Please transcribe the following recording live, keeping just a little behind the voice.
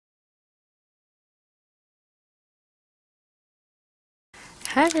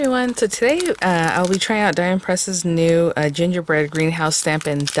Hi everyone, so today I'll be trying out Die Impress's new gingerbread greenhouse stamp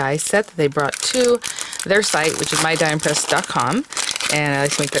and die set that they brought to their site, which is mydieimpress.com. And I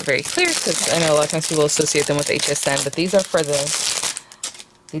like to make that very clear because I know a lot of times people associate them with HSN, but these are for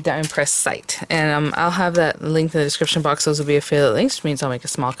the Die Impress site. And I'll have that link in the description box. Those will be affiliate links, which means I'll make a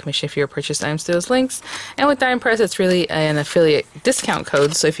small commission if you purchase items through those links. And with Die Impress, it's really an affiliate discount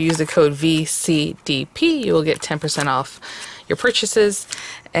code. So if you use the code VCDP, you will get 10% off your purchases,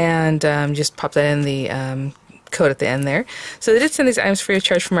 and just pop that in the code at the end there. So they did send these items free of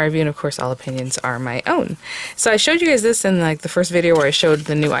charge for my review, and of course all opinions are my own. So I showed you guys this in like the first video where I showed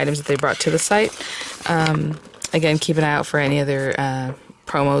the new items that they brought to the site. Again, keep an eye out for any other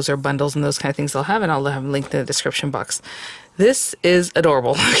promos or bundles and those kind of things they'll have, and I'll have them linked in the description box. This is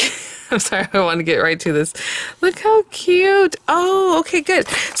adorable. I'm sorry, I want to get right to this. Look how cute. Oh, okay, good.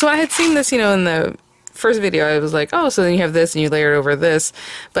 So I had seen this, you know, in the first video. I was like, oh, so then you have this and you layer it over this,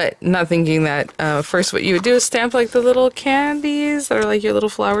 but not thinking that first what you would do is stamp like the little candies that are like your little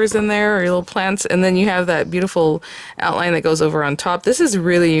flowers in there or your little plants, and then you have that beautiful outline that goes over on top. This is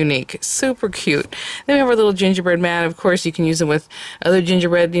really unique, super cute. Then we have our little gingerbread man. Of course, you can use them with other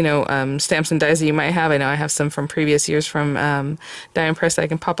gingerbread, you know, stamps and dies that you might have. I know I have some from previous years from Die Impress that I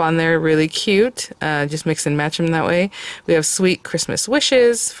can pop on there. Really cute. Just mix and match them that way. We have sweet Christmas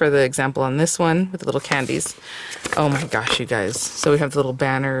wishes for the example on this one with the little candies. Oh my gosh, you guys. So we have the little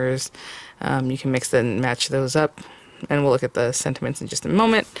banners. You can mix and match those up, and we'll look at the sentiments in just a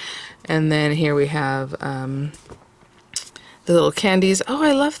moment. And then here we have the little candies. Oh,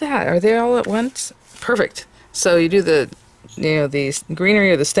 I love that. Are they all at once? Perfect. So you do the, you know, the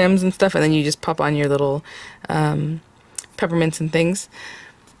greenery or the stems and stuff, and then you just pop on your little peppermints and things.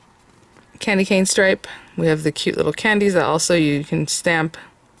 Candy cane stripe. We have the cute little candies that also you can stamp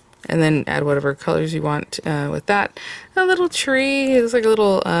and then add whatever colors you want with that. A little tree, it looks like a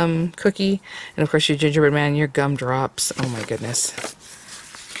little cookie, and of course your gingerbread man, your gumdrops. Oh my goodness,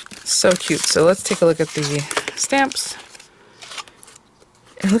 so cute. So let's take a look at the stamps,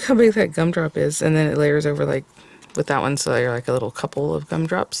 and look how big that gumdrop is, and then it layers over like with that one, so you're like a little couple of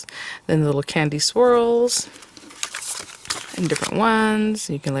gumdrops. Then the little candy swirls and different ones,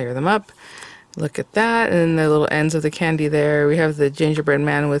 you can layer them up. Look at that, and then the little ends of the candy there. We have the gingerbread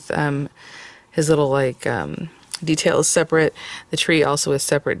man with his little like detail is separate. The tree also is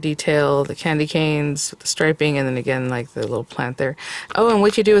separate detail. The candy canes with the striping, and then again like the little plant there. Oh, and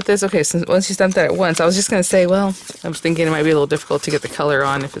what you do with this? Okay, so once you stamp that at once, I was just gonna say, well, I was thinking it might be a little difficult to get the color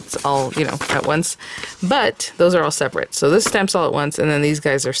on if it's all, you know, at once, but those are all separate. So this stamps all at once, and then these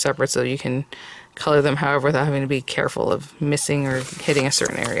guys are separate, so you can color them however without having to be careful of missing or hitting a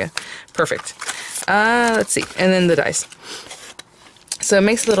certain area. Perfect. Let's see. And then the dies. So it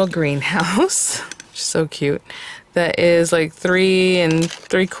makes a little greenhouse. So cute. That is like 3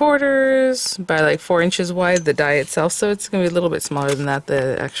 3/4 by like 4 inches wide, the die itself. So it's going to be a little bit smaller than that,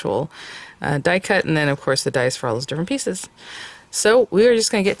 the actual die cut. And then of course the dies for all those different pieces. So we are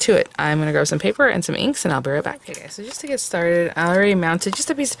just going to get to it. I'm going to grab some paper and some inks, and I'll be right back. Okay guys, so just to get started, I already mounted just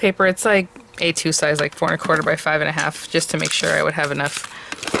a piece of paper. It's like A2 size, like 4 1/4 by 5 1/2, just to make sure I would have enough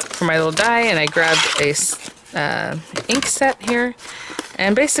for my little die. And I grabbed a ink set here.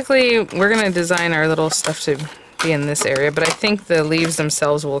 And basically, we're going to design our little stuff to be in this area, but I think the leaves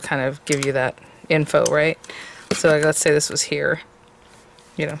themselves will kind of give you that info, right? So like, let's say this was here,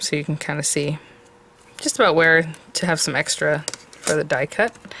 you know, so you can kind of see just about where to have some extra for the die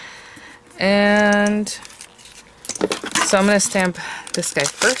cut. And so I'm going to stamp this guy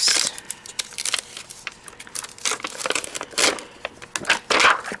first.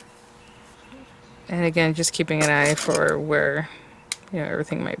 And again, just keeping an eye for where, you know,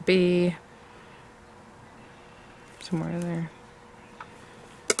 everything might be. Somewhere in there.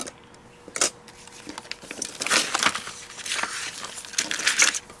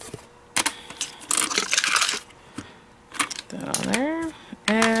 That on there,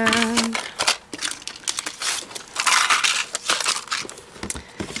 and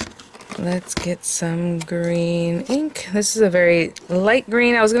let's get some green ink. This is a very light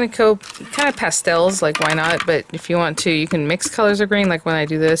green. I was going to go kind of pastels, like why not, but if you want to, you can mix colors of green. Like when I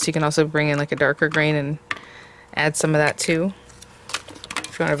do this, you can also bring in like a darker green and add some of that too,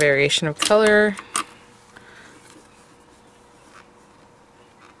 if you want a variation of color.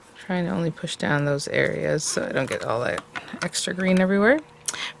 Trying to only push down those areas so I don't get all that extra green everywhere.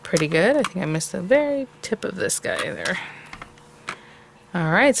 Pretty good. I think I missed the very tip of this guy there.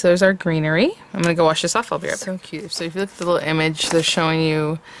 Alright, so there's our greenery. I'm going to go wash this off. I'll be right back. So cute. So if you look at the little image, they're showing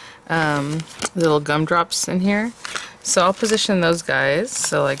you little gumdrops in here. So I'll position those guys.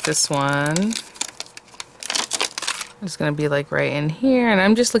 So like this one. It's gonna be like right in here, and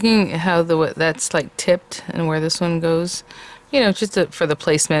I'm just looking at how that's like tipped and where this one goes. You know, just for the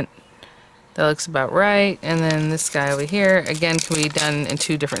placement. That looks about right. And then this guy over here, again, can be done in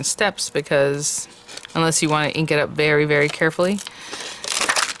 2 different steps because unless you want to ink it up very, very carefully.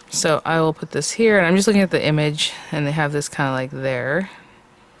 So I will put this here, and I'm just looking at the image, and they have this kind of like there.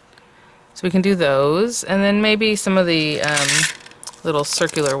 So we can do those, and then maybe some of the little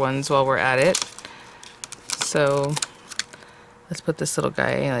circular ones while we're at it. So let's put this little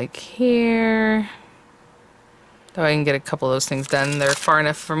guy like here. That way I can get a couple of those things done. They're far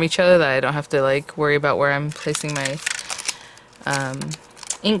enough from each other that I don't have to like worry about where I'm placing my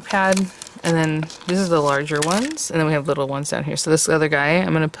ink pad. And then this is the larger ones, and then we have little ones down here. So this other guy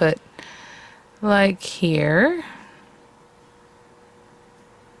I'm gonna put like here.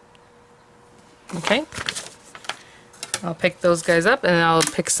 Okay. I'll pick those guys up, and then I'll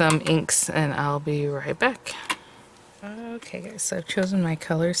pick some inks, and I'll be right back. Okay guys, so I've chosen my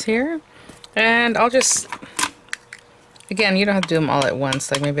colors here, and I'll just, again, you don't have to do them all at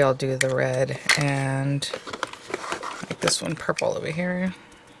once. Like maybe I'll do the red and like this one purple over here.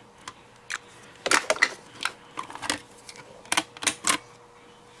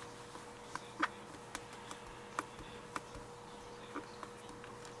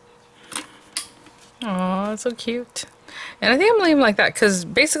 Oh, that's so cute. And I think I'm leaving like that because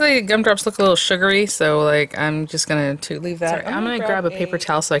basically gumdrops look a little sugary, so like I'm just gonna leave that. Sorry, I'm gonna grab a paper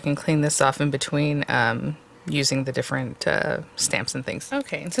towel so I can clean this off in between using the different stamps and things.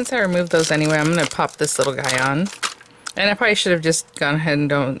 Okay, and since I removed those anyway, I'm gonna pop this little guy on. And I probably should have just gone ahead and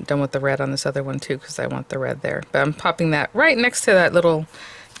done with the red on this other one too, because I want the red there. But I'm popping that right next to that little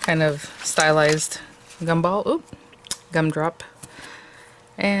kind of stylized gumdrop.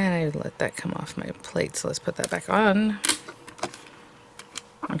 And I let that come off my plate, so let's put that back on.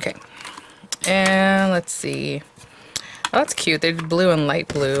 Okay, and let's see. Oh, that's cute. They did blue and light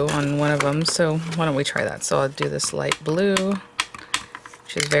blue on one of them, so why don't we try that? So I'll do this light blue,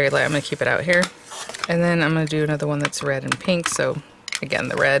 which is very light. I'm going to keep it out here. And then I'm going to do another one that's red and pink, so again,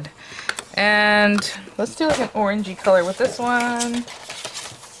 the red. And let's do like an orangey color with this one.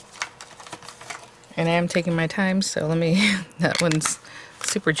 And I am taking my time, so let me, that one's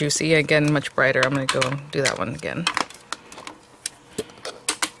super juicy, again, much brighter. I'm going to go do that one again.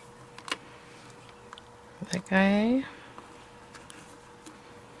 That guy.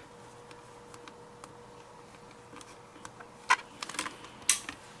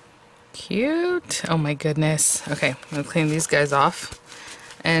 Cute. Oh my goodness. Okay, I'm going to clean these guys off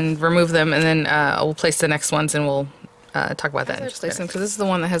and remove them, and then we'll place the next ones, and we'll talk about that in just a second. Because this is the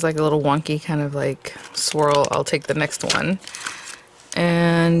one that has like a little wonky kind of like swirl. I'll take the next one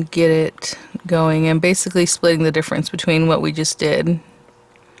and get it going, and basically splitting the difference between what we just did.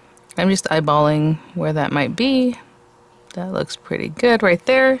 I'm just eyeballing where that might be. That looks pretty good right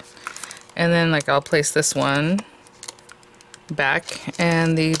there. And then like I'll place this one back,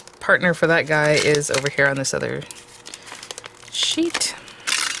 and the partner for that guy is over here on this other sheet.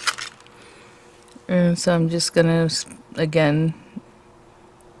 And so I'm just gonna again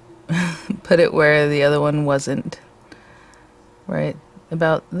put it where the other one wasn't. Right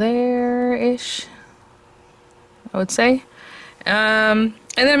about there-ish, I would say. And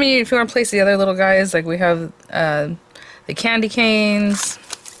then I mean, if you want to place the other little guys, like we have the candy canes.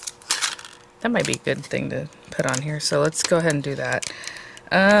 That might be a good thing to put on here, so let's go ahead and do that.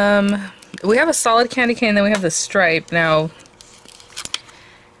 We have a solid candy cane, then we have the stripe. Now,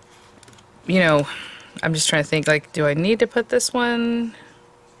 you know, I'm just trying to think, like, do I need to put this one?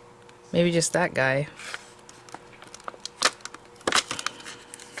 Maybe just that guy.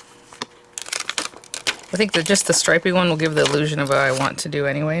 I think that just the stripy one will give the illusion of what I want to do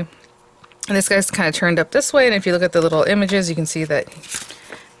anyway. And this guy's kind of turned up this way, and if you look at the little images, you can see that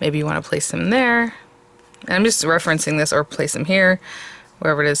maybe you want to place him there. And I'm just referencing this, or place him here,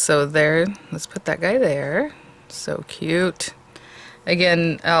 wherever it is. So there, let's put that guy there. So cute.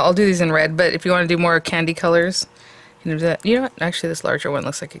 Again, I'll do these in red, but if you want to do more candy colors, you can do that. You know what? Actually, this larger one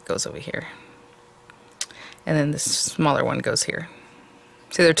looks like it goes over here. And then this smaller one goes here.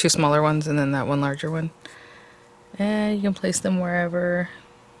 See, there are two smaller ones, and then that one larger one. And you can place them wherever.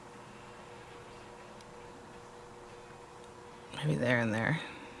 Maybe there and there.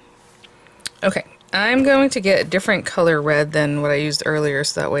 Okay, I'm going to get a different color red than what I used earlier,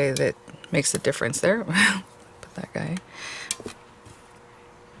 so that way that makes a difference there. Put that guy.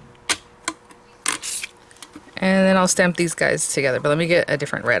 And then I'll stamp these guys together, but let me get a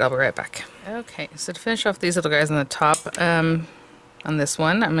different red. I'll be right back. Okay, so to finish off these little guys on the top, on this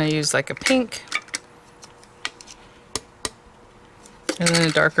one, I'm going to use like a pink. And then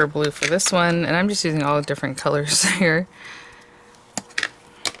a darker blue for this one, and I'm just using all different colors here.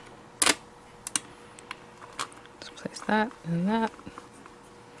 Just place that and that.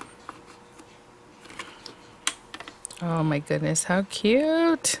 Oh my goodness, how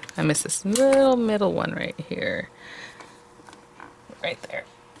cute! I missed this little middle one right here. Right there.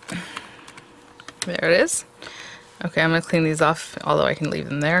 There it is. Okay, I'm going to clean these off, although I can leave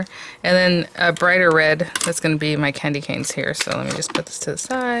them there. And then a brighter red, that's going to be my candy canes here. So let me just put this to the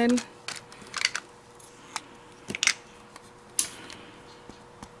side.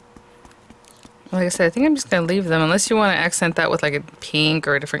 Like I said, I think I'm just going to leave them, unless you want to accent that with like a pink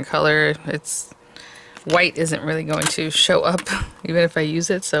or a different color. White isn't really going to show up, even if I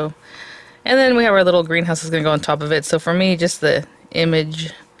use it, so. And then we have our little greenhouse that's going to go on top of it. So for me, just the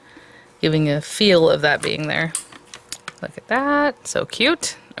image giving a feel of that being there. Look at that, so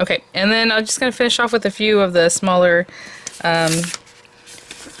cute. Okay, and then I'm just gonna finish off with a few of the smaller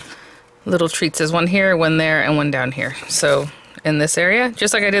little treats. There's one here, one there, and one down here. So in this area,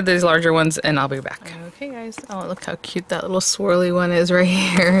 just like I did these larger ones, and I'll be back. Okay guys, oh look how cute that little swirly one is right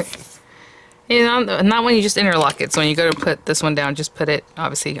here. You know, not when you just interlock it, so when you go to put this one down, just put it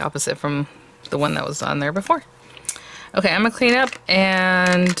obviously opposite from the one that was on there before. Okay, I'm gonna clean up,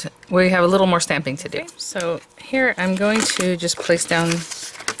 and we have a little more stamping to do. Okay, so here I'm going to just place down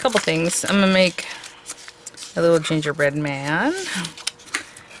a couple things. I'm gonna make a little gingerbread man,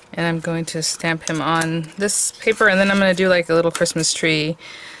 and I'm going to stamp him on this paper, and then I'm gonna do like a little Christmas tree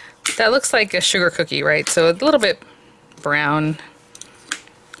that looks like a sugar cookie, right? So a little bit brown,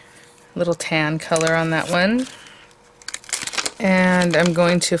 little tan color on that one. And I'm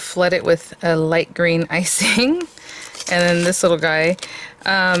going to flood it with a light green icing. And then this little guy,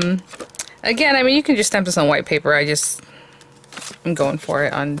 again, I mean, you can just stamp this on white paper. I'm going for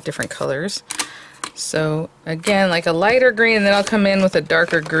it on different colors. So again, like a lighter green, and then I'll come in with a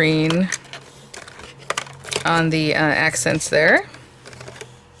darker green on the accents there.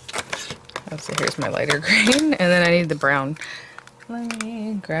 So here's my lighter green, and then I need the brown. Let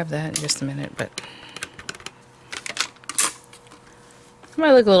me grab that in just a minute, but it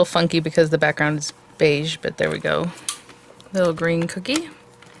might look a little funky because the background is beige, but there we go. Little green cookie.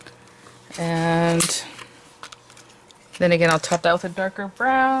 And then again, I'll top that with a darker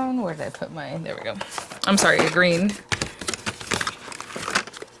brown. Where did I put my, there we go. I'm sorry, a green. So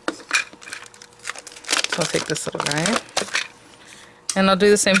I'll take this little guy. And I'll do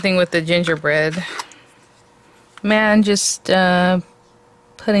the same thing with the gingerbread man, just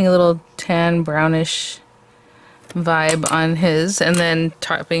putting a little tan brownish vibe on his, and then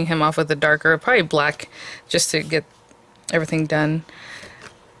topping him off with a darker, probably black, just to get everything done.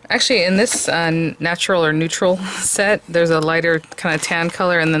 Actually, in this natural or neutral set, there's a lighter kind of tan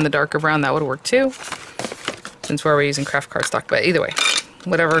color, and then the darker brown. That would work too, since we're using craft cardstock. But either way,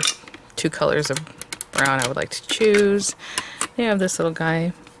 whatever two colors of brown I would like to choose. You have this little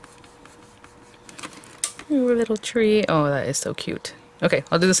guy. Ooh, a little tree. Oh, that is so cute. Okay,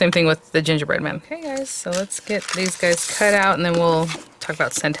 I'll do the same thing with the gingerbread man. Okay guys, so let's get these guys cut out, and then we'll talk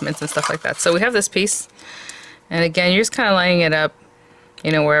about sentiments and stuff like that. So we have this piece, and again, you're just kind of lining it up,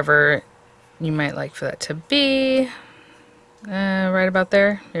 you know, wherever you might like for that to be. Right about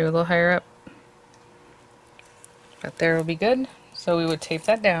there, maybe a little higher up. About there will be good. So we would tape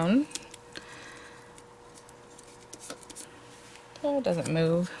that down. Oh, it doesn't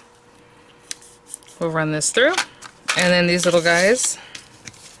move. We'll run this through, and then these little guys.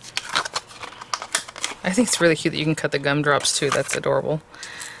 I think it's really cute that you can cut the gumdrops too. That's adorable.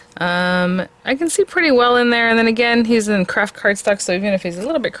 I can see pretty well in there, and then again, he's in craft cardstock, so even if he's a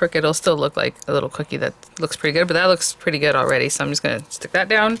little bit crooked, it'll still look like a little cookie that looks pretty good, but that looks pretty good already, so I'm just going to stick that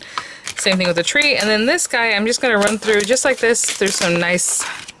down. Same thing with the tree, and then this guy, I'm just going to run through, just like this, through some nice,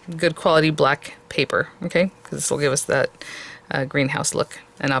 good quality black paper, okay? Because this will give us that greenhouse look,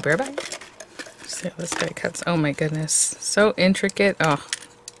 and I'll be right back. See how this guy cuts. Oh my goodness, so intricate. Oh,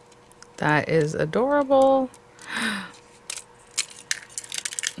 that is adorable.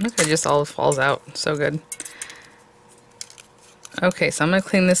 Look, it just all falls out. So good. Okay, so I'm gonna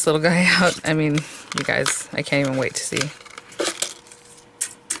clean this little guy out. I mean, you guys, I can't even wait to see.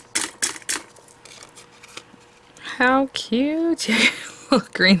 How cute. Little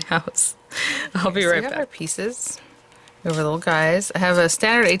greenhouse. I'll be right back. Our pieces. Over little guys. I have a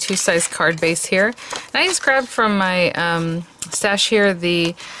standard A2 size card base here. And I just grabbed from my stash here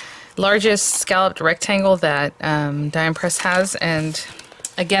the largest scalloped rectangle that Die Press has, and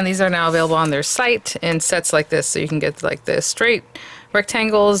again, these are now available on their site in sets like this, so you can get like the straight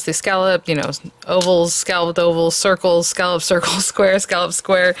rectangles, the scallop, you know, ovals, scalloped ovals, circles, scallop circle, square, scallop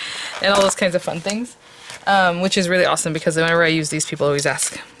square, and all those kinds of fun things. which is really awesome because whenever I use these, people always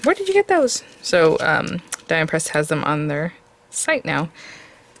ask, where did you get those? So Die Impress has them on their site now.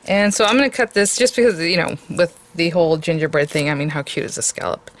 And so I'm going to cut this just because, you know, with the whole gingerbread thing, I mean, how cute is a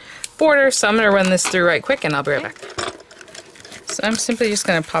scallop border? So I'm going to run this through right quick and I'll be right back. So I'm simply just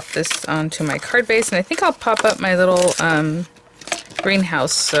going to pop this onto my card base, and I think I'll pop up my little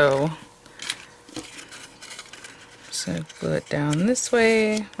greenhouse. So glue it down this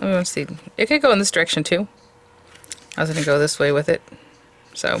way. Let me see. It could go in this direction too. I was going to go this way with it.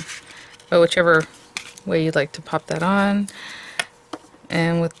 So, but whichever way you'd like to pop that on.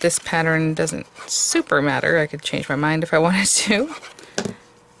 And with this pattern, it doesn't super matter. I could change my mind if I wanted to. It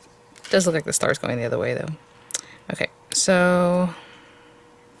does look like the star's going the other way though. Okay, so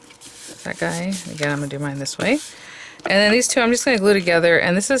that guy, again, I'm going to do mine this way. And then these two I'm just going to glue together,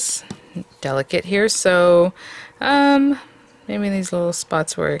 and this is delicate here, so maybe in these little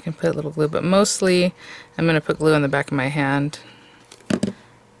spots where I can put a little glue, but mostly I'm going to put glue on the back of my hand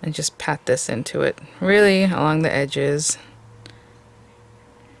and just pat this into it, really along the edges.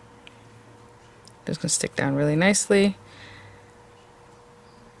 Just going to stick down really nicely.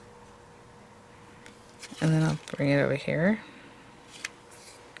 And then I'll bring it over here.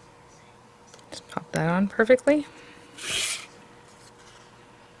 Just pop that on perfectly.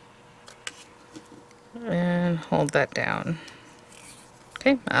 And hold that down.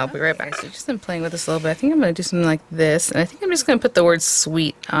 Okay, I'll be right back. So just been playing with this a little bit. I think I'm going to do something like this. And I think I'm just going to put the word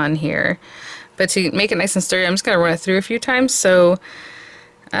sweet on here. But to make it nice and sturdy, I'm just going to run it through a few times. So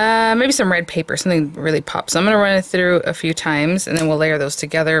maybe some red paper, something really pops. So I'm going to run it through a few times and then we'll layer those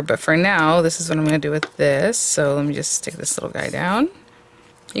together. But for now, this is what I'm going to do with this. So let me just stick this little guy down.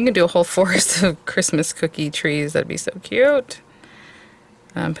 You can do a whole forest of Christmas cookie trees. That'd be so cute.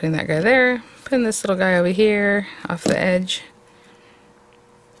 I'm putting that guy there. Putting this little guy over here off the edge.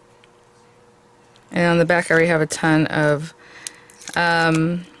 And on the back I already have a ton of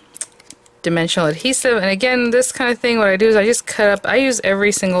dimensional adhesive, and again, this kind of thing, what I do is I just cut up, I use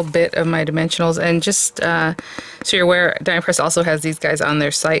every single bit of my dimensionals, and just so you're aware, Die Impress also has these guys on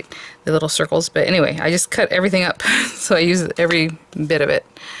their site, the little circles, but anyway, I just cut everything up, so I use every bit of it.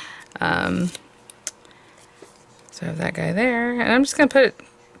 So I have that guy there, and I'm just going to put it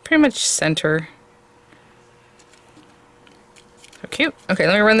pretty much center. So cute. Okay,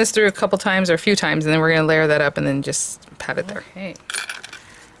 let me run this through a couple times, or a few times, and then we're going to layer that up and then just pat it there. Okay.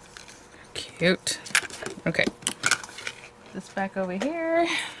 Cute. Okay, this back over here,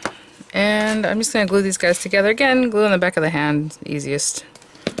 and I'm just going to glue these guys together. Again, glue on the back of the hand, easiest.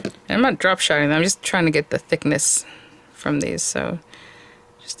 And I'm not drop shotting them, I'm just trying to get the thickness from these, so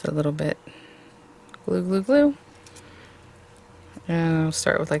just a little bit. Glue, glue, glue. And I'll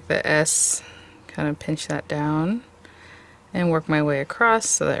start with like the S, kind of pinch that down, and work my way across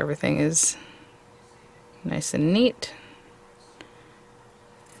so that everything is nice and neat.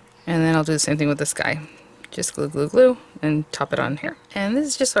 And then I'll do the same thing with this guy. Just glue, glue, glue, and top it on here. And this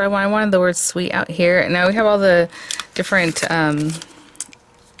is just what I want. I wanted the word sweet out here. And now we have all the different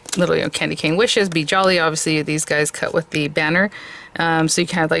little, you know, candy cane wishes. Be jolly, obviously these guys cut with the banner. So you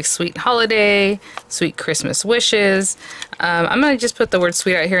can have like sweet holiday, sweet Christmas wishes. I'm going to just put the word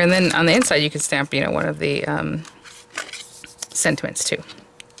sweet out here, and then on the inside you can stamp, you know, one of the sentiments too.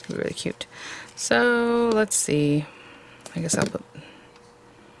 It'll be really cute. So let's see. I guess I'll put...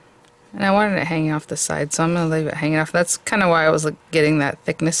 And I wanted it hanging off the side, so I'm going to leave it hanging off. That's kind of why I was getting that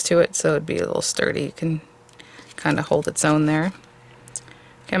thickness to it, so it'd be a little sturdy. You can kind of hold its own there.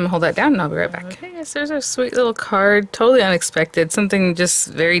 Okay, I'm going to hold that down and I'll be right back. Okay, yes, there's our sweet little card. Totally unexpected. Something just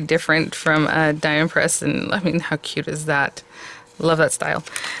very different from Die Impress, and I mean, how cute is that? Love that style.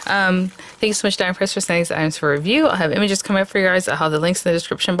 Thank you so much, Die Impress, for sending these items for review. I'll have images coming up for you guys. I'll have the links in the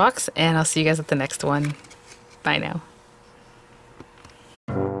description box, and I'll see you guys at the next one. Bye now.